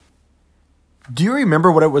Do you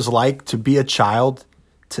remember what it was like to be a child,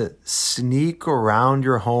 to sneak around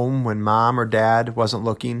your home when mom or dad wasn't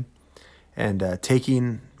looking and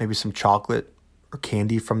taking maybe some chocolate or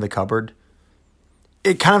candy from the cupboard?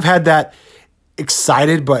 It kind of had that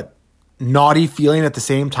excited but naughty feeling at the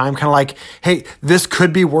same time, kind of like, hey, this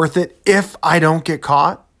could be worth it if I don't get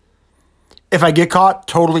caught. If I get caught,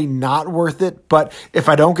 totally not worth it. But if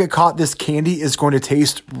I don't get caught, this candy is going to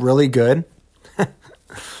taste really good.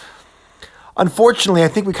 Unfortunately, I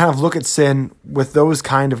think we kind of look at sin with those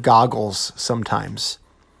kind of goggles sometimes.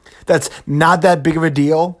 That's not that big of a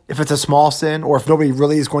deal if it's a small sin, or if nobody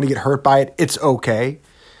really is going to get hurt by it, it's okay.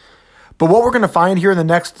 But what we're going to find here in the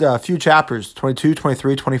next few chapters, 22,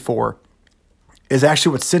 23, 24, is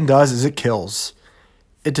actually what sin does is it kills.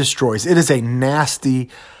 It destroys. It is a nasty,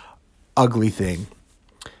 ugly thing.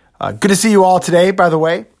 Good to see you all today, by the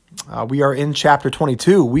way. We are in chapter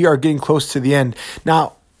 22. We are getting close to the end.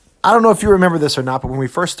 Now, I don't know if you remember this or not, but when we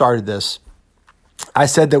first started this, I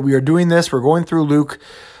said that we are doing this. We're going through Luke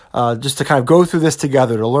just to kind of go through this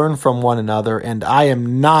together, to learn from one another. And I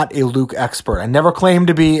am not a Luke expert. I never claimed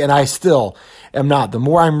to be, and I still am not. The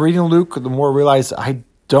more I'm reading Luke, the more I realize I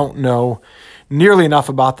don't know nearly enough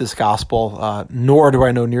about this gospel, nor do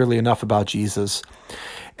I know nearly enough about Jesus.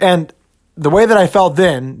 And the way that I felt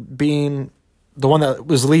then, being the one that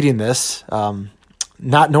was leading this,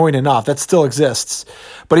 not knowing enough, that still exists.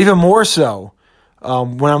 But even more so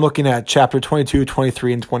when I'm looking at chapter 22,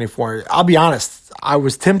 23, and 24. I'll be honest, I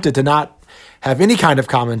was tempted to not have any kind of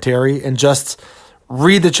commentary and just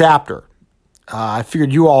read the chapter. I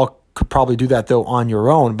figured you all could probably do that, though, on your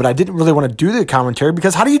own. But I didn't really want to do the commentary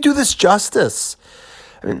because how do you do this justice?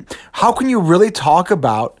 I mean, how can you really talk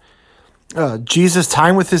about Jesus'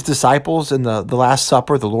 time with his disciples in the Last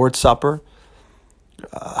Supper, the Lord's Supper?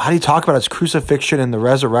 How do you talk about his crucifixion and the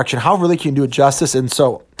resurrection? How really can you do it justice? And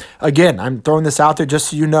so, again, I'm throwing this out there just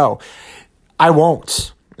so you know, I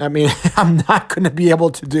won't. I mean, I'm not going to be able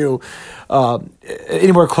to do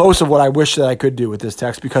anywhere close of what I wish that I could do with this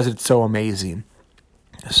text because it's so amazing.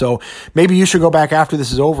 So maybe you should go back after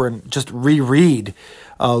this is over and just reread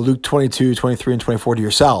Luke 22, 23, and 24 to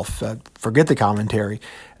yourself. Forget the commentary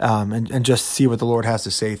and just see what the Lord has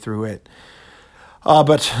to say through it.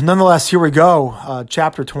 But nonetheless, here we go,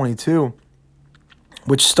 chapter 22,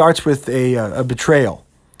 which starts with a betrayal.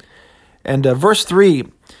 And verse 3,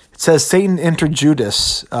 it says, Satan entered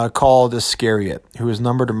Judas, called Iscariot, who was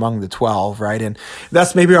numbered among the 12, right? And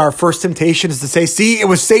that's maybe our first temptation is to say, see, it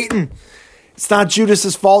was Satan. It's not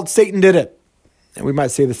Judas's fault. Satan did it. And we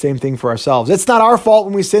might say the same thing for ourselves. It's not our fault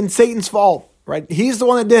when we sin. Satan's fault, right? He's the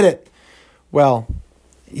one that did it. Well,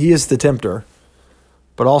 he is the tempter.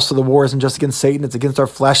 But also the war isn't just against Satan, it's against our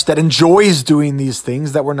flesh that enjoys doing these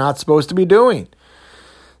things that we're not supposed to be doing.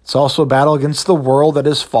 It's also a battle against the world that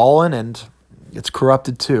has fallen and it's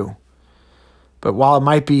corrupted too. But while it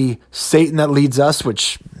might be Satan that leads us,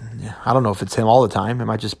 which I don't know if it's him all the time, it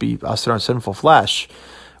might just be us in our sinful flesh,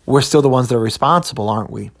 we're still the ones that are responsible,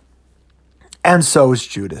 aren't we? And so is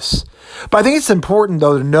Judas. But I think it's important,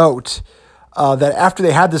 though, to note that after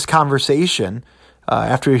they had this conversation,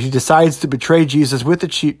 after he decides to betray Jesus with the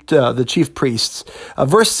chief priests,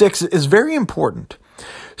 verse 6 is very important.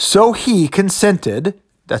 So he consented,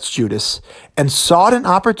 that's Judas, and sought an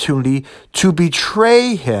opportunity to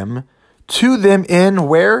betray him to them in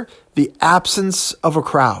where? The absence of a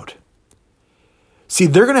crowd. See,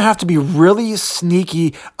 they're going to have to be really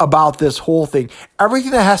sneaky about this whole thing.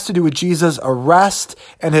 Everything that has to do with Jesus' arrest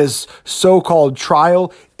and his so-called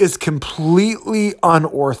trial is completely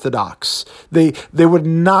unorthodox. They would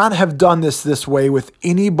not have done this way with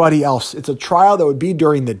anybody else. It's a trial that would be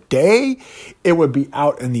during the day. It would be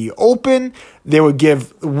out in the open. They would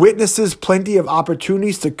give witnesses plenty of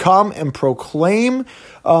opportunities to come and proclaim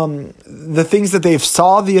the things that they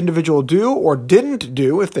saw the individual do or didn't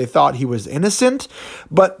do if they thought he was innocent.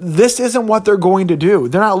 But this isn't what they're going to do.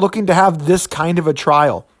 They're not looking to have this kind of a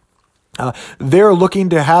trial. They're looking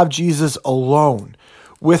to have Jesus alone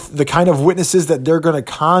with the kind of witnesses that they're going to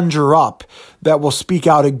conjure up that will speak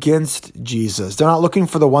out against Jesus. They're not looking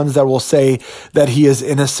for the ones that will say that he is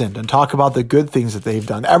innocent and talk about the good things that they've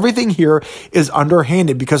done. Everything here is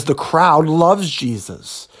underhanded because the crowd loves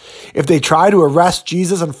Jesus. If they try to arrest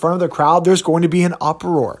Jesus in front of the crowd, there's going to be an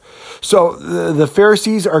uproar. So the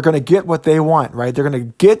Pharisees are going to get what they want, right? They're going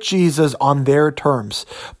to get Jesus on their terms.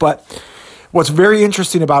 But what's very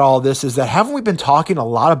interesting about all this is that haven't we been talking a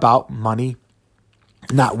lot about money?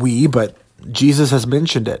 Not we, but Jesus has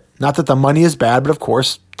mentioned it. Not that the money is bad, but of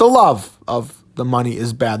course, the love of the money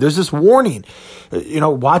is bad. There's this warning,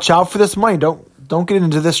 watch out for this money. Don't get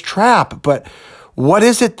into this trap. But What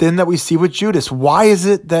is it then that we see with Judas? Why is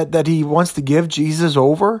it that he wants to give Jesus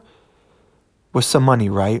over? With some money,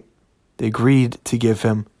 right? They agreed to give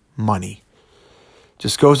him money.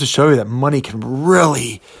 Just goes to show you that money can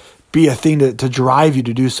really be a thing to drive you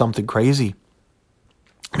to do something crazy.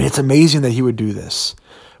 I mean, it's amazing that he would do this.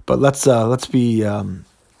 But let's be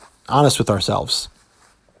honest with ourselves.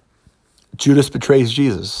 Judas betrays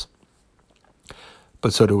Jesus.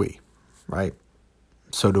 But so do we, right?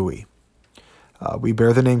 So do we. We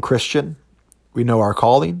bear the name Christian. We know our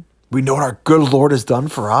calling. We know what our good Lord has done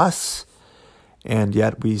for us. And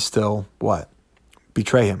yet we still, what?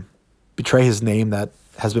 Betray him. Betray his name that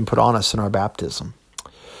has been put on us in our baptism.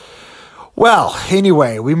 Well,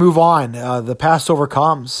 anyway, we move on. The Passover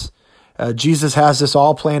comes. Jesus has this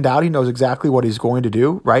all planned out. He knows exactly what he's going to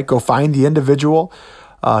do, right? Go find the individual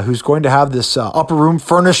who's going to have this upper room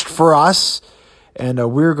furnished for us.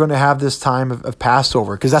 And we're going to have this time of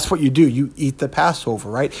Passover, because that's what you do. You eat the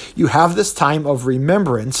Passover, right? You have this time of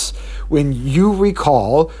remembrance when you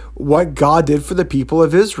recall what God did for the people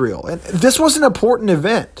of Israel. And this was an important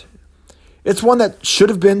event. It's one that should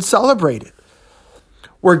have been celebrated,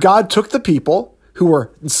 where God took the people who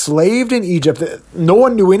were enslaved in Egypt, that no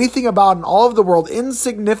one knew anything about in all of the world,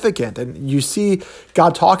 insignificant. And you see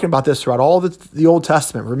God talking about this throughout all the Old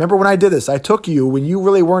Testament. Remember when I did this? I took you when you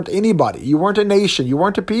really weren't anybody. You weren't a nation. You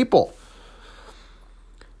weren't a people.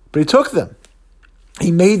 But he took them.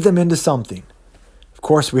 He made them into something. Of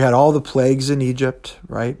course, we had all the plagues in Egypt,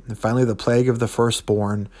 right? And finally the plague of the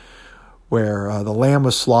firstborn, where the lamb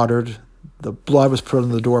was slaughtered. The blood was put on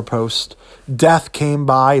the doorpost. Death came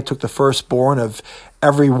by. It took the firstborn of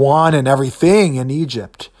everyone and everything in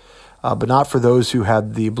Egypt, but not for those who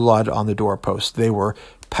had the blood on the doorpost. They were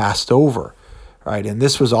passed over, right? And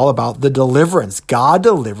this was all about the deliverance. God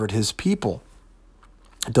delivered his people,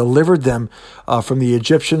 delivered them from the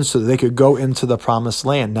Egyptians so that they could go into the promised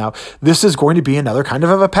land. Now, this is going to be another kind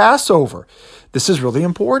of a Passover. This is really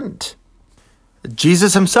important.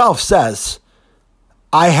 Jesus himself says,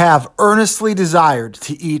 I have earnestly desired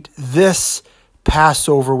to eat this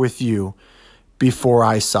Passover with you before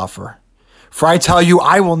I suffer. For I tell you,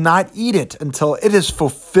 I will not eat it until it is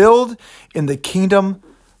fulfilled in the kingdom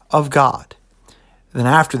of God. And then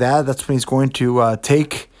after that, that's when he's going to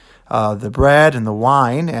take the bread and the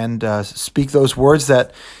wine and speak those words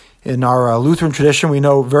that in our Lutheran tradition we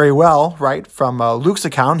know very well, right? From Luke's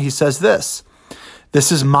account, he says this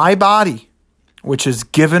is my body, which is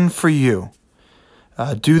given for you.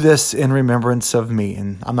 Do this in remembrance of me.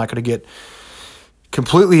 And I'm not going to get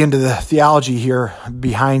completely into the theology here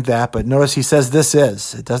behind that, but notice he says this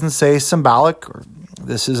is. It doesn't say symbolic or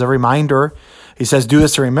this is a reminder. He says, do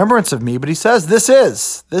this in remembrance of me, but he says, this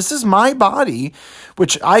is my body,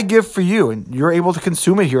 which I give for you, and you're able to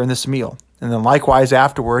consume it here in this meal. And then likewise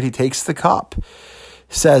afterward, he takes the cup.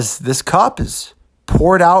 He says, this cup is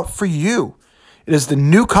poured out for you. It is the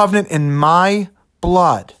new covenant in my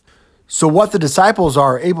blood. So what the disciples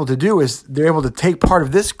are able to do is they're able to take part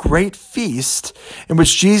of this great feast in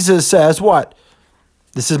which Jesus says, what?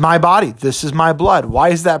 This is my body. This is my blood. Why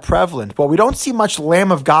is that prevalent? Well, we don't see much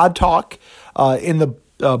Lamb of God talk in the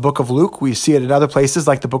book of Luke. We see it in other places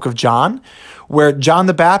like the book of John, where John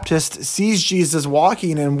the Baptist sees Jesus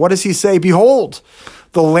walking, and what does he say? Behold,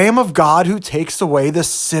 the Lamb of God who takes away the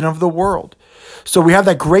sin of the world. So we have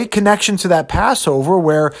that great connection to that Passover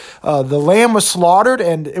where the lamb was slaughtered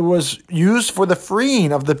and it was used for the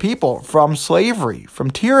freeing of the people from slavery, from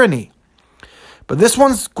tyranny. But this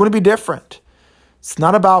one's going to be different. It's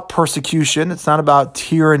not about persecution. It's not about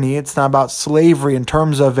tyranny. It's not about slavery in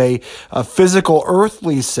terms of a physical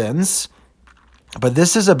earthly sense. But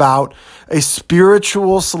this is about a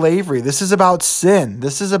spiritual slavery. This is about sin.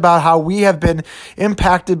 This is about how we have been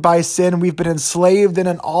impacted by sin. We've been enslaved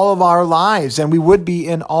in all of our lives, and we would be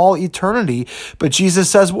in all eternity. But Jesus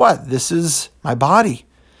says what? This is my body.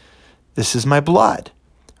 This is my blood.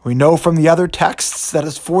 We know from the other texts that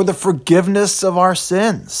it's for the forgiveness of our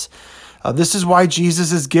sins. This is why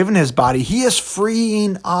Jesus has given his body. He is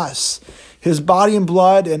freeing us, his body and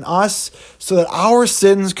blood and us, so that our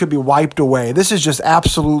sins could be wiped away. This is just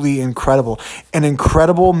absolutely incredible, an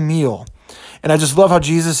incredible meal. And I just love how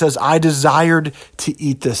Jesus says, I desired to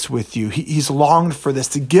eat this with you. He's longed for this,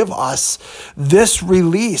 to give us this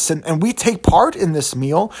release. And we take part in this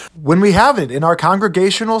meal when we have it in our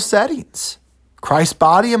congregational settings. Christ's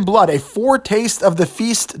body and blood, a foretaste of the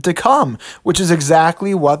feast to come, which is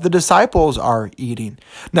exactly what the disciples are eating.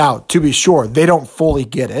 Now, to be sure, they don't fully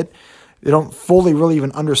get it. They don't fully really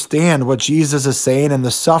even understand what Jesus is saying and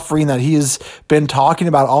the suffering that he has been talking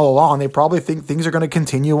about all along. They probably think things are going to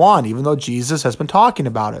continue on, even though Jesus has been talking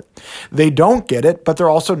about it. They don't get it, but they're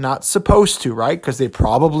also not supposed to, right? Because they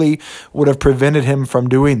probably would have prevented him from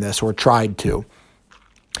doing this or tried to.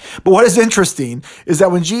 But what is interesting is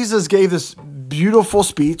that when Jesus gave this beautiful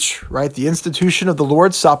speech, right, the institution of the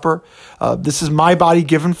Lord's Supper, this is my body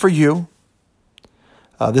given for you.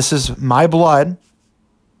 This is my blood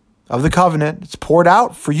of the covenant. It's poured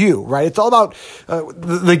out for you, right? It's all about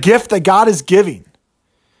the gift that God is giving.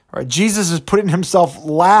 Right? Jesus is putting himself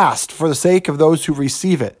last for the sake of those who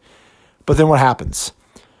receive it. But then what happens?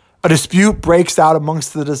 A dispute breaks out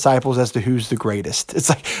amongst the disciples as to who's the greatest. It's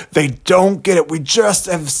like they don't get it. We just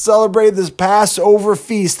have celebrated this Passover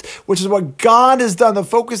feast, which is what God has done. The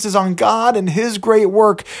focus is on God and his great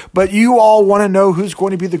work, but you all want to know who's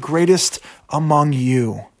going to be the greatest among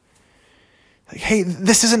you. Like, hey,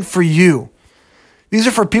 this isn't for you. These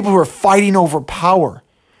are for people who are fighting over power.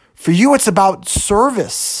 For you, it's about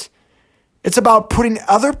service. It's about putting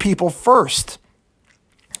other people first,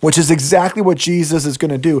 which is exactly what Jesus is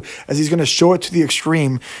going to do, as he's going to show it to the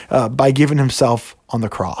extreme by giving himself on the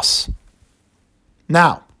cross.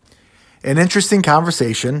 Now, an interesting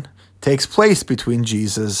conversation takes place between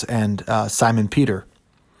Jesus and Simon Peter,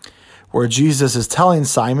 where Jesus is telling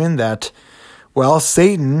Simon that, well,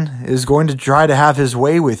 Satan is going to try to have his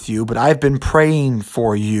way with you, but I've been praying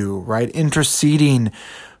for you, right? Interceding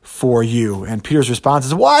for you. And Peter's response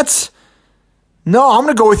is, what? No, I'm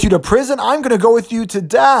going to go with you to prison. I'm going to go with you to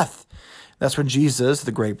death. That's when Jesus,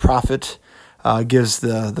 the great prophet, gives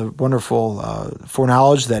the wonderful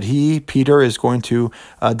foreknowledge that Peter, is going to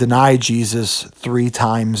deny Jesus 3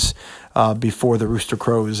 times before the rooster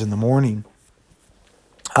crows in the morning.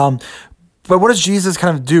 But what does Jesus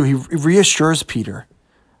kind of do? He reassures Peter,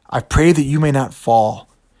 I pray that you may not fall.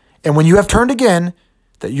 And when you have turned again,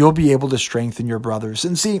 that you'll be able to strengthen your brothers.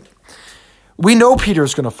 And see, we know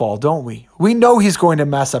Peter's going to fall, don't we? We know he's going to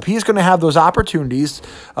mess up. He's going to have those opportunities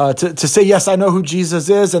to say, yes, I know who Jesus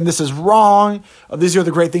is, and this is wrong. These are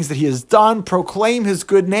the great things that he has done. Proclaim his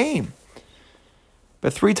good name.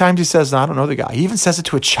 But 3 times he says, no, I don't know the guy. He even says it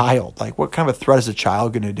to a child. Like, what kind of a threat is a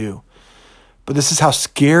child going to do? But this is how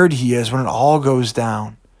scared he is when it all goes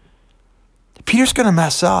down. Peter's going to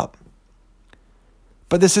mess up.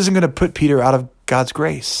 But this isn't going to put Peter out of God's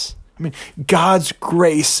grace. I mean, God's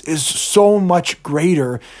grace is so much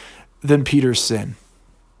greater than Peter's sin.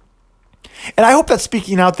 And I hope that's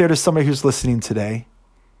speaking out there to somebody who's listening today.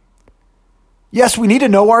 Yes, we need to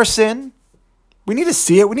know our sin. We need to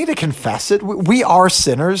see it. We need to confess it. We are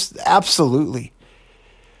sinners, absolutely.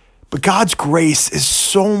 But God's grace is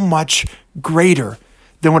so much greater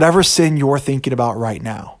than whatever sin you're thinking about right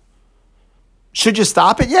now. Should you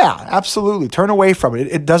stop it? Yeah, absolutely. Turn away from it.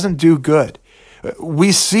 It doesn't do good.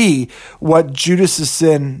 We see what Judas'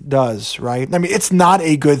 sin does, right? I mean, it's not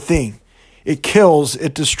a good thing. It kills,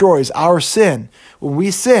 it destroys our sin. When we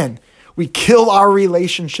sin, we kill our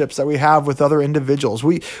relationships that we have with other individuals.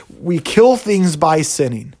 We kill things by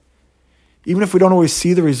sinning. Even if we don't always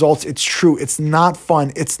see the results, it's true. It's not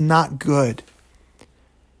fun. It's not good.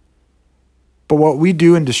 But what we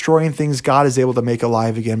do in destroying things, God is able to make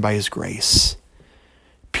alive again by his grace.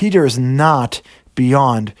 Peter is not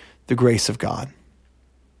beyond the grace of God.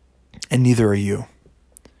 And neither are you.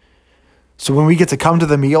 So when we get to come to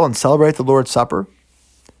the meal and celebrate the Lord's Supper,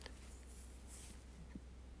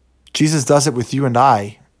 Jesus does it with you and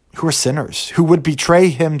I, who are sinners, who would betray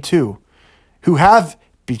him too, who have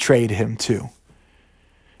betrayed him too,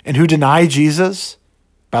 and who deny Jesus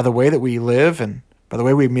by the way that we live and by the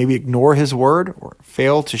way we maybe ignore his word or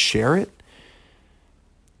fail to share it.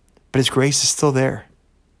 But his grace is still there.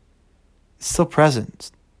 It's still present.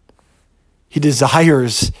 He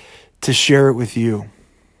desires to share it with you.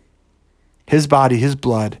 His body, his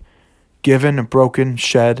blood, given, broken,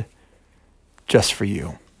 shed just for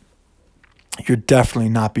you. You're definitely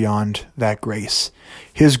not beyond that grace.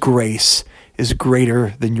 His grace is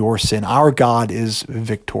greater than your sin. Our God is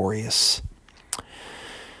victorious.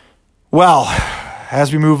 Well,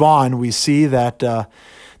 as we move on, we see that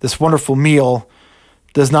this wonderful meal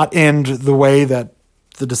does not end the way that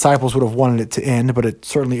the disciples would have wanted it to end, but it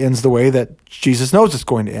certainly ends the way that Jesus knows it's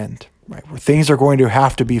going to end, right? Where things are going to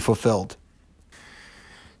have to be fulfilled.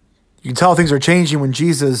 You can tell things are changing when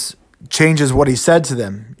Jesus changes what he said to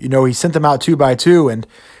them. You know, he sent them out 2 by 2 and,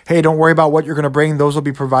 hey, don't worry about what you're going to bring. Those will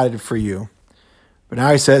be provided for you. But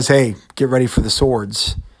now he says, hey, get ready for the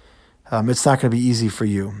swords. It's not going to be easy for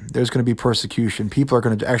you. There's going to be persecution. People are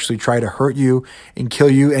going to actually try to hurt you and kill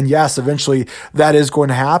you. And yes, eventually that is going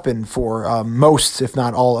to happen for most, if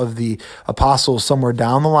not all, of the apostles somewhere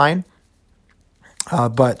down the line.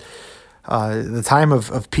 But the time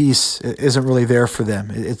of peace isn't really there for them.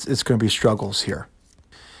 It's going to be struggles here.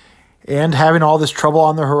 And having all this trouble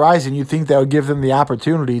on the horizon, you'd think that would give them the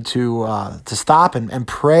opportunity to stop and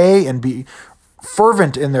pray and be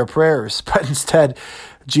fervent in their prayers. But instead,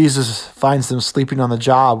 Jesus finds them sleeping on the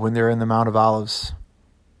job when they're in the Mount of Olives.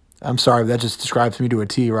 I'm sorry, that just describes me to a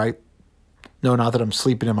T, right? No, not that I'm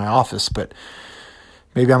sleeping in my office, but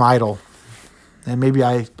maybe I'm idle. And maybe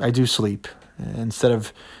I do sleep instead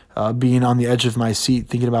of being on the edge of my seat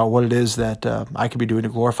thinking about what it is that I could be doing to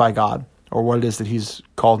glorify God, or what it is that he's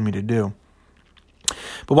called me to do.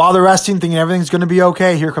 But while they're resting, thinking everything's going to be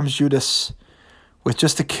okay, here comes Judas. With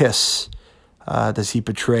just a kiss, does he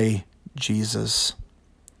betray Jesus.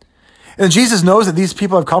 And Jesus knows that these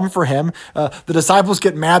people have come for him. The disciples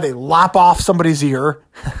get mad. They lop off somebody's ear.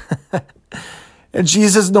 And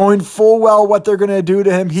Jesus, knowing full well what they're going to do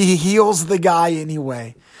to him, he heals the guy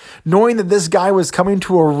anyway. Knowing that this guy was coming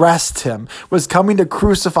to arrest him, was coming to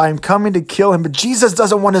crucify him, coming to kill him. But Jesus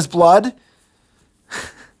doesn't want his blood.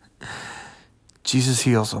 Jesus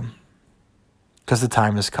heals him because the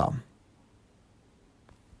time has come.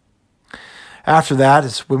 After that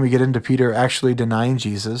is when we get into Peter actually denying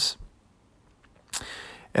Jesus.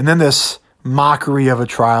 And then this mockery of a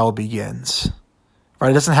trial begins.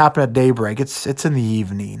 Right? It doesn't happen at daybreak. It's in the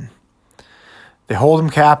evening. They hold him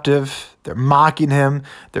captive. They're mocking him.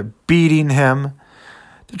 They're beating him.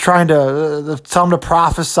 They're trying to tell him to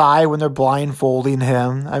prophesy when they're blindfolding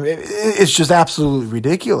him. I mean, it's just absolutely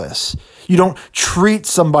ridiculous. You don't treat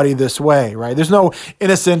somebody this way, right? There's no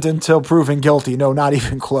innocent until proven guilty. No, not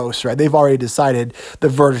even close, right? They've already decided the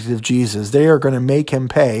verdict of Jesus. They are going to make him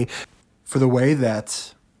pay for the way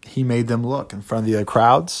that he made them look in front of the other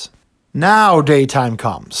crowds. Now daytime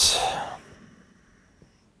comes.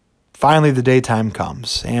 Finally, the daytime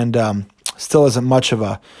comes, and still isn't much of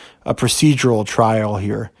a procedural trial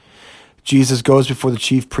here. Jesus goes before the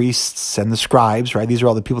chief priests and the scribes, right? These are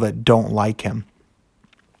all the people that don't like him.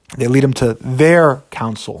 They lead him to their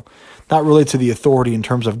council, not really to the authority in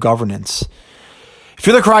terms of governance. If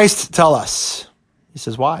you're the Christ, tell us. He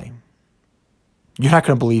says, why? You're not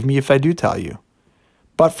going to believe me if I do tell you.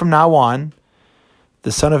 But from now on,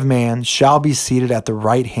 the Son of Man shall be seated at the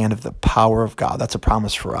right hand of the power of God. That's a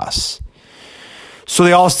promise for us. So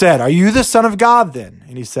they all said, are you the Son of God then?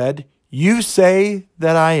 And he said, you say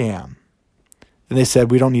that I am. And they said,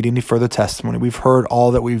 we don't need any further testimony. We've heard all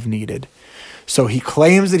that we've needed. So he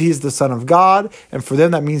claims that he's the Son of God, and for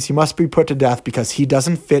them that means he must be put to death because he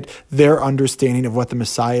doesn't fit their understanding of what the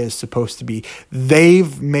Messiah is supposed to be.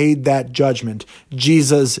 They've made that judgment.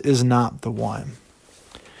 Jesus is not the one.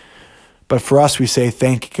 But for us, we say,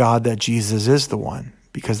 thank God that Jesus is the one,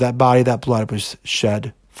 because that body, that blood was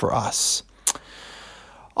shed for us.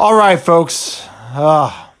 All right, folks.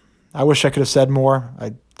 I wish I could have said more.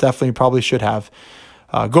 I definitely probably should have.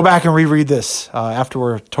 Go back and reread this after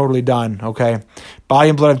we're totally done, okay? Body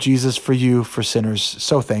and blood of Jesus for you, for sinners.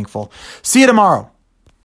 So thankful. See you tomorrow.